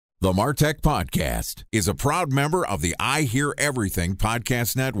The MarTech Podcast is a proud member of the I Hear Everything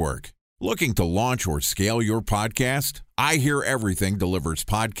Podcast Network. Looking to launch or scale your podcast? I Hear Everything delivers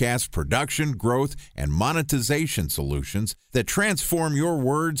podcast production, growth, and monetization solutions that transform your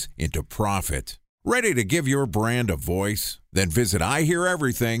words into profit. Ready to give your brand a voice? Then visit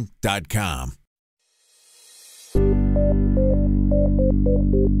iheareverything.com.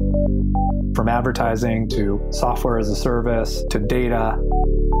 From advertising to software as a service to data.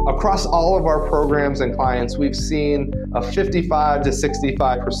 Across all of our programs and clients, we've seen a 55 to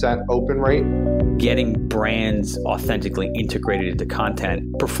 65% open rate. Getting brands authentically integrated into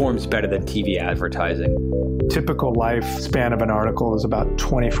content performs better than TV advertising. Typical lifespan of an article is about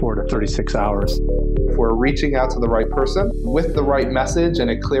 24 to 36 hours. If we're reaching out to the right person with the right message and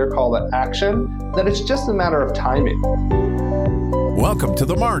a clear call to action, then it's just a matter of timing. Welcome to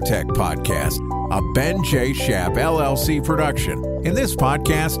the MarTech Podcast, a Ben J. Schaap LLC production. In this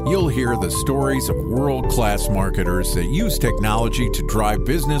podcast, you'll hear the stories of world-class marketers that use technology to drive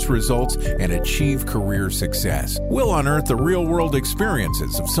business results and achieve career success. We'll unearth the real-world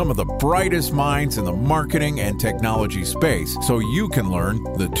experiences of some of the brightest minds in the marketing and technology space so you can learn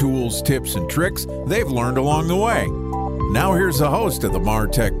the tools, tips, and tricks they've learned along the way. Now here's the host of the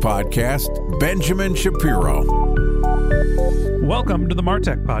MarTech Podcast, Benjamin Shapiro. Welcome to the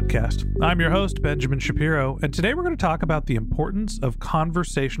MarTech Podcast. I'm your host, Benjamin Shapiro, and today we're going to talk about the importance of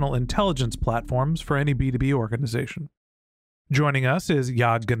conversational intelligence platforms for any B2B organization. Joining us is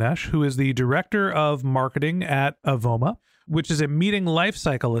Ganesh, who is the Director of Marketing at Avoma, which is a meeting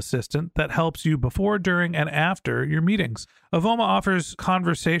lifecycle assistant that helps you before, during, and after your meetings. Avoma offers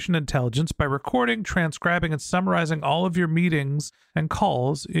conversation intelligence by recording, transcribing, and summarizing all of your meetings and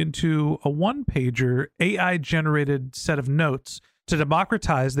calls into a one-pager AI-generated set of notes to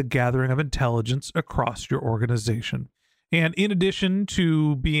democratize the gathering of intelligence across your organization. And in addition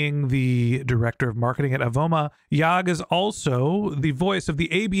to being the Director of Marketing at Avoma, Yag is also the voice of the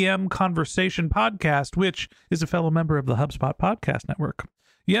ABM Conversation Podcast, which is a fellow member of the HubSpot Podcast Network.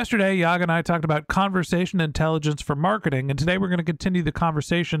 Yesterday, Yag and I talked about conversation intelligence for marketing, and today we're going to continue the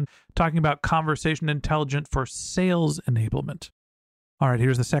conversation talking about conversation intelligence for sales enablement. All right,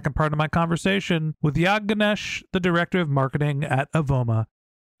 here's the second part of my conversation with Ganesh, the Director of Marketing at Avoma.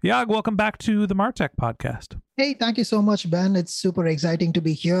 Yag, welcome back to the MarTech Podcast. Hey, thank you so much, Ben. It's super exciting to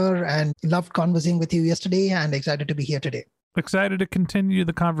be here and loved conversing with you yesterday and excited to be here today. Excited to continue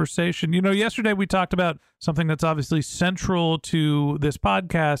the conversation. You know, yesterday we talked about something that's obviously central to this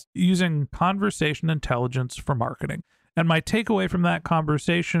podcast, using conversation intelligence for marketing. And my takeaway from that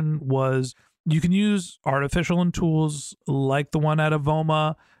conversation was you can use artificial tools like the one at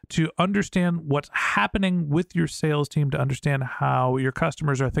Avoma to understand what's happening with your sales team, to understand how your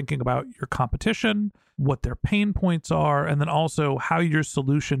customers are thinking about your competition, what their pain points are, and then also how your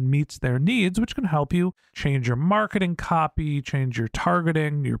solution meets their needs, which can help you change your marketing copy, change your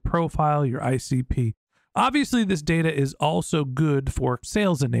targeting, your profile, your ICP. Obviously, this data is also good for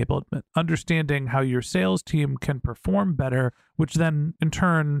sales enablement, understanding how your sales team can perform better, which then in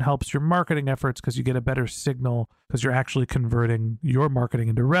turn helps your marketing efforts because you get a better signal because you're actually converting your marketing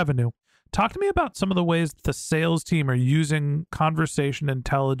into revenue. Talk to me about some of the ways that the sales team are using conversation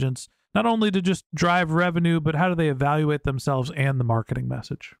intelligence, not only to just drive revenue, but how do they evaluate themselves and the marketing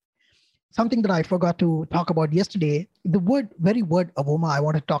message? Something that I forgot to talk about yesterday, the very word Avoma, I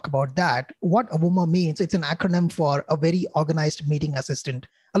want to talk about that. What Avoma means, it's an acronym for a very organized meeting assistant.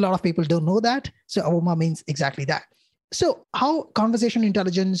 A lot of people don't know that. So Avoma means exactly that. So how conversation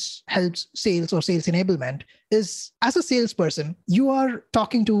intelligence helps sales or sales enablement is, as a salesperson, you are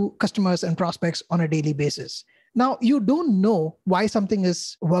talking to customers and prospects on a daily basis. Now, you don't know why something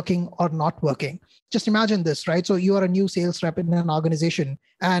is working or not working. Just imagine this, right? So you are a new sales rep in an organization,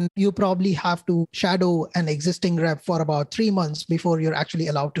 and you probably have to shadow an existing rep for about 3 months before you're actually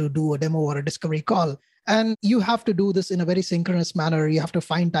allowed to do a demo or a discovery call. And you have to do this in a very synchronous manner. You have to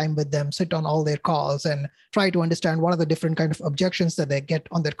find time with them, sit on all their calls and try to understand what are the different kind of objections that they get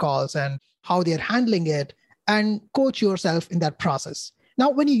on their calls and how they're handling it, and coach yourself in that process. Now,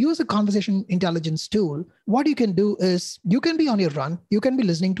 when you use a conversation intelligence tool, what you can do is you can be on your run. You can be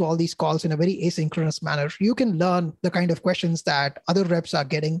listening to all these calls in a very asynchronous manner. You can learn the kind of questions that other reps are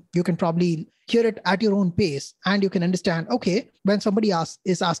getting. You can probably hear it at your own pace, and you can understand, okay, when somebody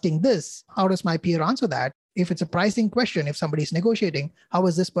is asking this, how does my peer answer that? If it's a pricing question, if somebody's negotiating, how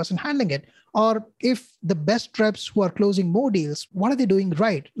is this person handling it? Or if the best reps who are closing more deals, what are they doing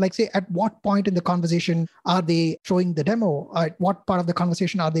right? Like, say, at what point in the conversation are they showing the demo? At what part of the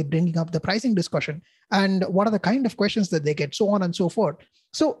conversation are they bringing up the pricing discussion? and what are the kind of questions that they get, so on and so forth.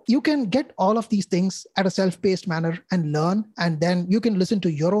 So you can get all of these things at a self-paced manner and learn, and then you can listen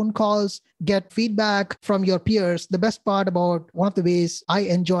to your own calls, get feedback from your peers. The best part about one of the ways I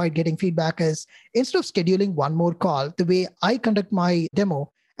enjoyed getting feedback is instead of scheduling one more call, the way I conduct my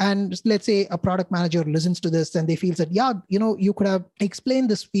demo, and let's say a product manager listens to this and they feel that, yeah, you could have explained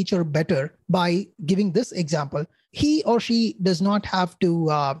this feature better by giving this example. He or she does not have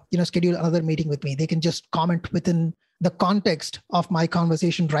to, schedule another meeting with me. They can just comment within the context of my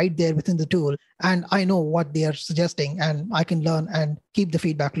conversation right there within the tool. And I know what they are suggesting, and I can learn and keep the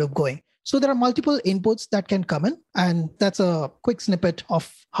feedback loop going. So there are multiple inputs that can come in, and that's a quick snippet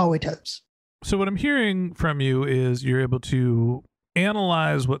of how it helps. So what I'm hearing from you is you're able to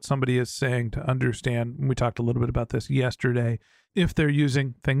analyze what somebody is saying to understand. We talked a little bit about this yesterday. If they're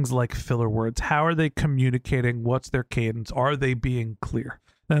using things like filler words, how are they communicating? What's their cadence? Are they being clear?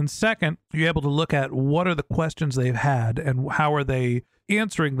 Then second, you're able to look at what are the questions they've had and how are they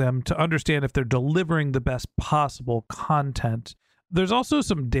answering them to understand if they're delivering the best possible content. There's also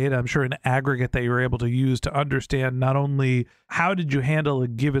some data, I'm sure, in aggregate that you're able to use to understand not only how did you handle a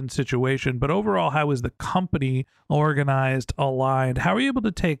given situation, but overall, how is the company organized, aligned? How are you able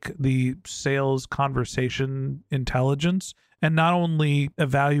to take the sales conversation intelligence and not only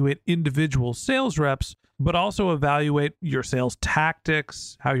evaluate individual sales reps, but also evaluate your sales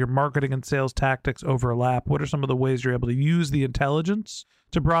tactics, how your marketing and sales tactics overlap? What are some of the ways you're able to use the intelligence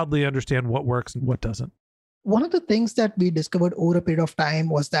to broadly understand what works and what doesn't? One of the things that we discovered over a period of time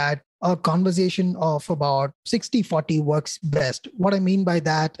was that a conversation of about 60-40 works best. What I mean by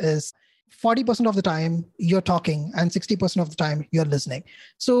that is 40% of the time you're talking and 60% of the time you're listening.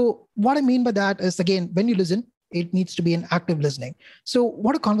 So what I mean by that is, again, when you listen, it needs to be an active listening. So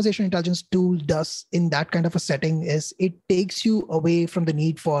what a conversation intelligence tool does in that kind of a setting is it takes you away from the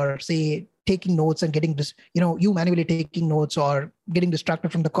need for, say, taking notes and getting this, you manually taking notes or getting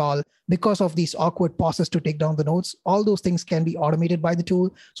distracted from the call because of these awkward pauses to take down the notes. All those things can be automated by the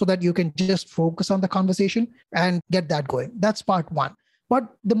tool so that you can just focus on the conversation and get that going. That's part one.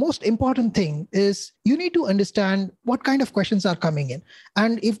 But the most important thing is you need to understand what kind of questions are coming in.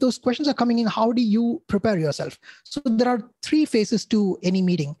 And if those questions are coming in, how do you prepare yourself? So there are 3 phases to any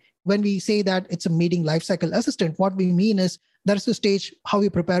meeting. When we say that it's a meeting lifecycle assistant, what we mean is there's a stage how you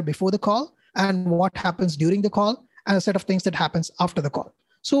prepare before the call and what happens during the call and a set of things that happens after the call.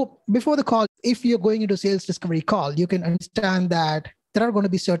 So before the call, if you're going into sales discovery call, you can understand that there are going to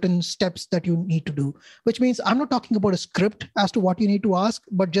be certain steps that you need to do, which means I'm not talking about a script as to what you need to ask,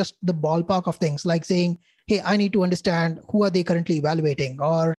 but just the ballpark of things like saying, hey, I need to understand who are they currently evaluating,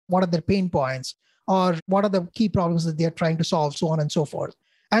 or what are their pain points, or what are the key problems that they're trying to solve, so on and so forth.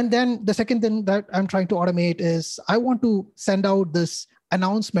 And then the second thing that I'm trying to automate is I want to send out this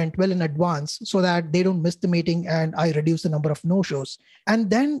announcement well in advance so that they don't miss the meeting and I reduce the number of no-shows. And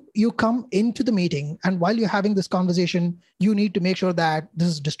then you come into the meeting, and while you're having this conversation, you need to make sure that this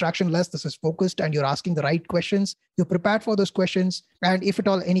is distraction-less, this is focused, and you're asking the right questions. You're prepared for those questions. And if at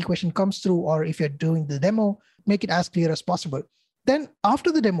all any question comes through, or if you're doing the demo, make it as clear as possible. Then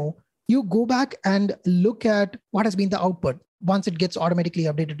after the demo, you go back and look at what has been the output. Once it gets automatically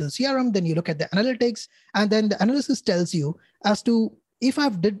updated to the CRM, then you look at the analytics, and then the analysis tells you as to if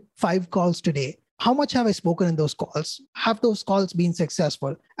I've did 5 calls today, how much have I spoken in those calls? Have those calls been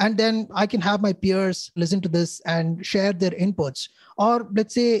successful? And then I can have my peers listen to this and share their inputs. Or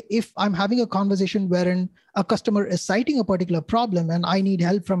let's say if I'm having a conversation wherein a customer is citing a particular problem and I need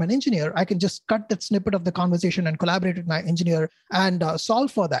help from an engineer, I can just cut that snippet of the conversation and collaborate with my engineer and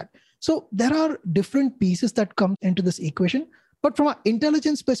solve for that. So there are different pieces that come into this equation. But from an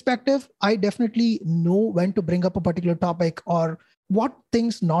intelligence perspective, I definitely know when to bring up a particular topic or what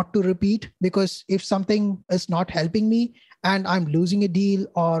things not to repeat, because if something is not helping me and I'm losing a deal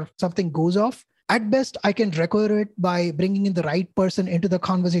or something goes off, at best, I can recover it by bringing in the right person into the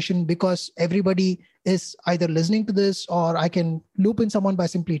conversation, because everybody is either listening to this, or I can loop in someone by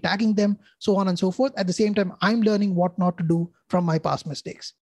simply tagging them, so on and so forth. At the same time, I'm learning what not to do from my past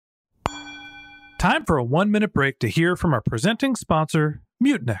mistakes. Time for a 1-minute break to hear from our presenting sponsor,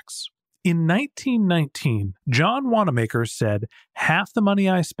 Mutinex. In 1919, John Wanamaker said, "Half the money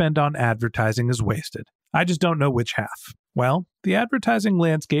I spend on advertising is wasted. I just don't know which half." Well, the advertising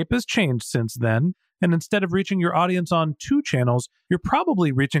landscape has changed since then, and instead of reaching your audience on 2 channels, you're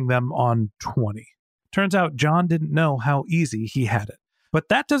probably reaching them on 20. Turns out John didn't know how easy he had it. But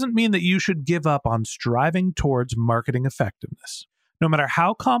that doesn't mean that you should give up on striving towards marketing effectiveness. No matter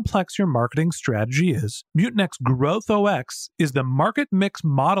how complex your marketing strategy is, Mutinex GrowthOS is the market mix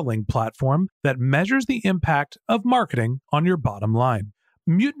modeling platform that measures the impact of marketing on your bottom line.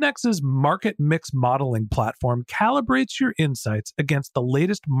 Mutinex's market mix modeling platform calibrates your insights against the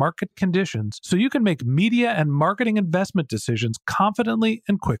latest market conditions so you can make media and marketing investment decisions confidently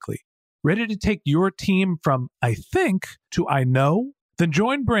and quickly. Ready to take your team from I think to I know? Then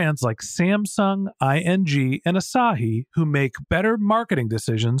join brands like Samsung, ING, and Asahi who make better marketing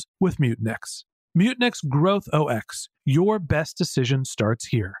decisions with Mutinex. Mutinex Growth OX. Your best decision starts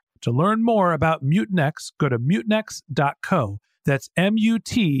here. To learn more about Mutinex, go to mutinex.co. That's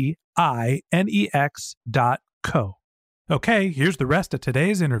MUTINEX.co. Okay, here's the rest of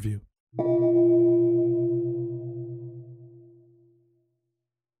today's interview.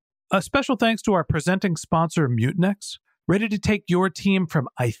 A special thanks to our presenting sponsor, Mutinex. Ready to take your team from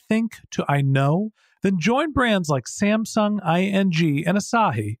I think to I know? Then join brands like Samsung, ING, and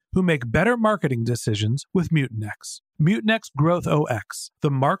Asahi who make better marketing decisions with Mutinex. Mutinex Growth OX, the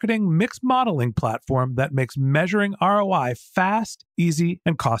marketing mix modeling platform that makes measuring ROI fast, easy,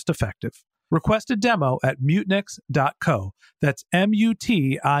 and cost-effective. Request a demo at mutinex.co. That's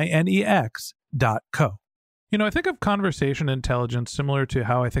MUTINEX.co. You know, I think of conversation intelligence similar to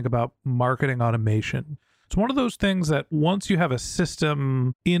how I think about marketing automation. It's one of those things that once you have a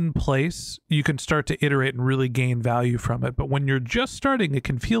system in place, you can start to iterate and really gain value from it. But when you're just starting, it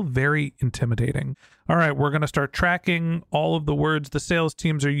can feel very intimidating. All right, we're going to start tracking all of the words the sales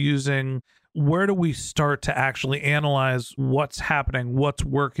teams are using. Where do we start to actually analyze what's happening, what's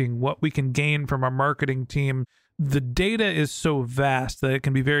working, what we can gain from our marketing team? The data is so vast that it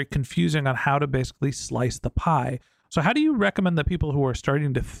can be very confusing on how to basically slice the pie. So how do you recommend that people who are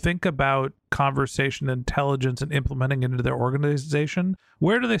starting to think about conversation intelligence and implementing it into their organization,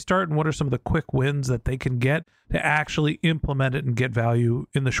 where do they start and what are some of the quick wins that they can get to actually implement it and get value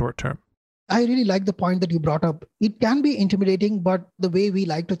in the short term? I really like the point that you brought up. It can be intimidating, but the way we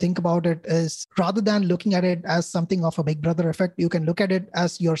like to think about it is rather than looking at it as something of a big brother effect, you can look at it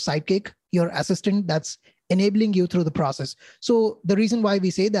as your sidekick, your assistant that's enabling you through the process. So the reason why we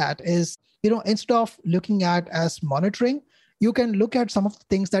say that is, instead of looking at as monitoring, you can look at some of the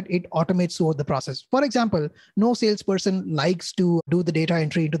things that it automates throughout the process. For example, no salesperson likes to do the data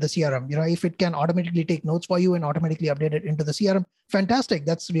entry into the CRM. If it can automatically take notes for you and automatically update it into the CRM, fantastic.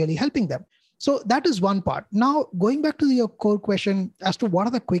 That's really helping them. So that is one part. Now, going back to your core question as to what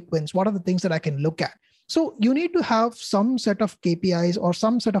are the quick wins, what are the things that I can look at? So you need to have some set of KPIs or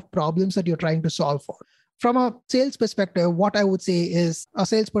some set of problems that you're trying to solve for. From a sales perspective, what I would say is a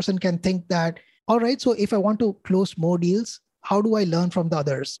salesperson can think that, all right, so if I want to close more deals, how do I learn from the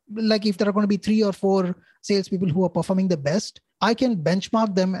others? Like if there are going to be 3 or 4 salespeople who are performing the best, I can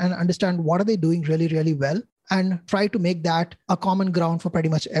benchmark them and understand what are they doing really, really well and try to make that a common ground for pretty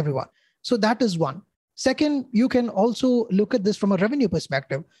much everyone. So that is one. Second, you can also look at this from a revenue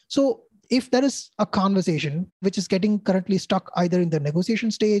perspective. So if there is a conversation which is getting currently stuck either in the negotiation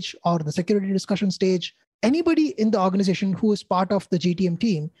stage or the security discussion stage, anybody in the organization who is part of the GTM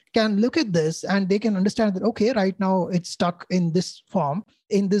team can look at this and they can understand that, okay, right now it's stuck in this form,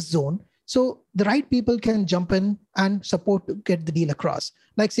 in this zone. So the right people can jump in and support to get the deal across.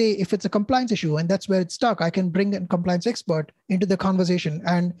 Like say, if it's a compliance issue and that's where it's stuck, I can bring a compliance expert into the conversation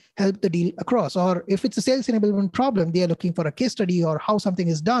and help the deal across. Or if it's a sales enablement problem, they are looking for a case study or how something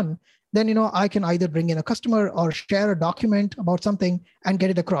is done, then I can either bring in a customer or share a document about something and get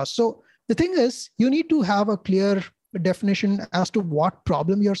it across. So the thing is, you need to have a clear definition as to what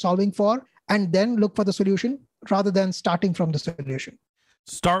problem you're solving for and then look for the solution rather than starting from the solution.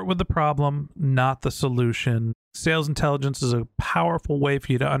 Start with the problem, not the solution. Sales intelligence is a powerful way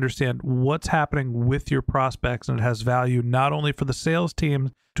for you to understand what's happening with your prospects, and it has value not only for the sales team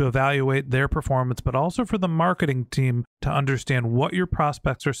to evaluate their performance, but also for the marketing team to understand what your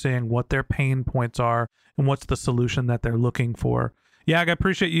prospects are saying, what their pain points are, and what's the solution that they're looking for. Yag, I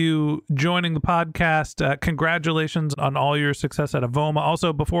appreciate you joining the podcast. Congratulations on all your success at Avoma.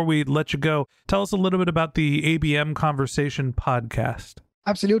 Also, before we let you go, tell us a little bit about the ABM Conversation podcast.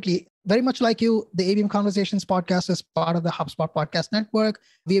 Absolutely. Very much like you, the ABM Conversations podcast is part of the HubSpot Podcast Network.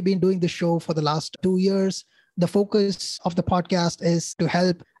 We have been doing this show for the last 2 years. The focus of the podcast is to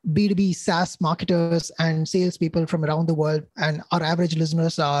help B2B SaaS marketers and salespeople from around the world. And our average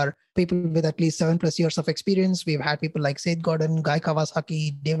listeners are people with at least 7+ years of experience. We've had people like Seth Godin, Guy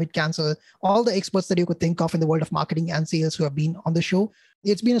Kawasaki, David Cancel, all the experts that you could think of in the world of marketing and sales who have been on the show.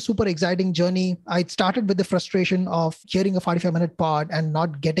 It's been a super exciting journey. I started with the frustration of hearing a 45-minute pod and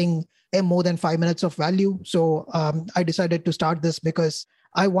not getting more than 5 minutes of value. So I decided to start this because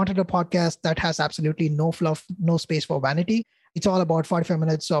I wanted a podcast that has absolutely no fluff, no space for vanity. It's all about 45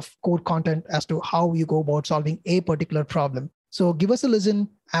 minutes of core content as to how you go about solving a particular problem. So give us a listen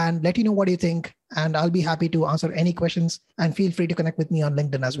and let you know what you think. And I'll be happy to answer any questions, and feel free to connect with me on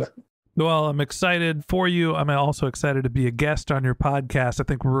LinkedIn as well. Well, I'm excited for you. I'm also excited to be a guest on your podcast. I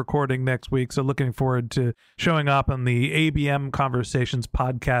think we're recording next week, so looking forward to showing up on the ABM Conversations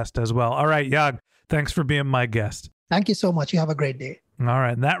podcast as well. All right, Yaag, thanks for being my guest. Thank you so much. You have a great day. All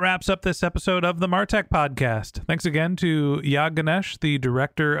right, and that wraps up this episode of the Martech Podcast. Thanks again to Ganesh, the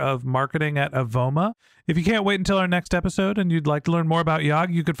Director of Marketing at Avoma. If you can't wait until our next episode and you'd like to learn more about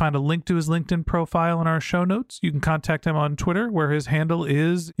Yaag, you could find a link to his LinkedIn profile in our show notes. You can contact him on Twitter, where his handle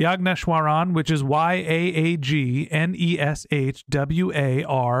is Yaagneshwaran, which is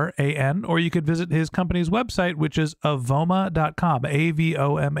Yaagneshwaran, or you could visit his company's website, which is avoma.com,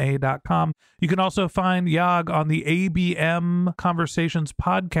 avoma.com. You can also find Yaag on the ABM Conversations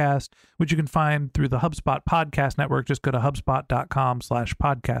podcast, which you can find through the HubSpot podcast network. Just go to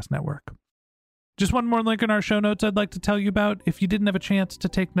hubspot.com/podcast network. Just one more link in our show notes I'd like to tell you about. If you didn't have a chance to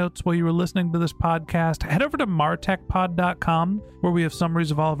take notes while you were listening to this podcast, head over to martechpod.com, where we have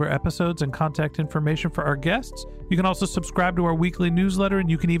summaries of all of our episodes and contact information for our guests. You can also subscribe to our weekly newsletter, and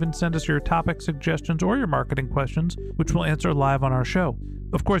you can even send us your topic suggestions or your marketing questions, which we'll answer live on our show.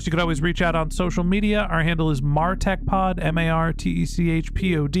 Of course, you could always reach out on social media. Our handle is MarTechPod,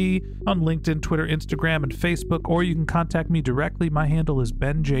 MarTechPod, on LinkedIn, Twitter, Instagram, and Facebook, or you can contact me directly. My handle is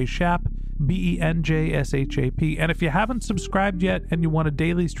Ben J. Shap, BenJShap. And if you haven't subscribed yet and you want a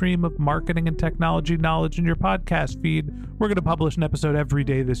daily stream of marketing and technology knowledge in your podcast feed, we're going to publish an episode every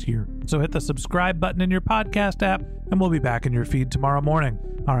day this year. So hit the subscribe button in your podcast app, and we'll be back in your feed tomorrow morning.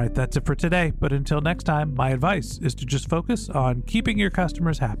 All right, that's it for today. But until next time, my advice is to just focus on keeping your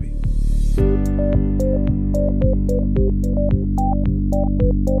customers happy.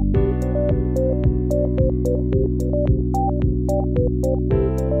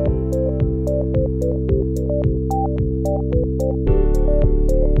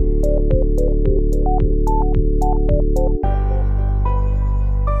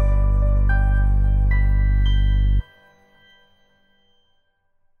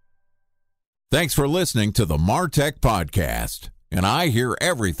 Thanks for listening to the MarTech Podcast, an I Hear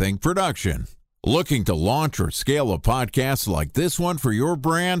Everything production. Looking to launch or scale a podcast like this one for your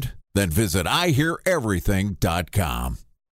brand? Then visit iheareverything.com.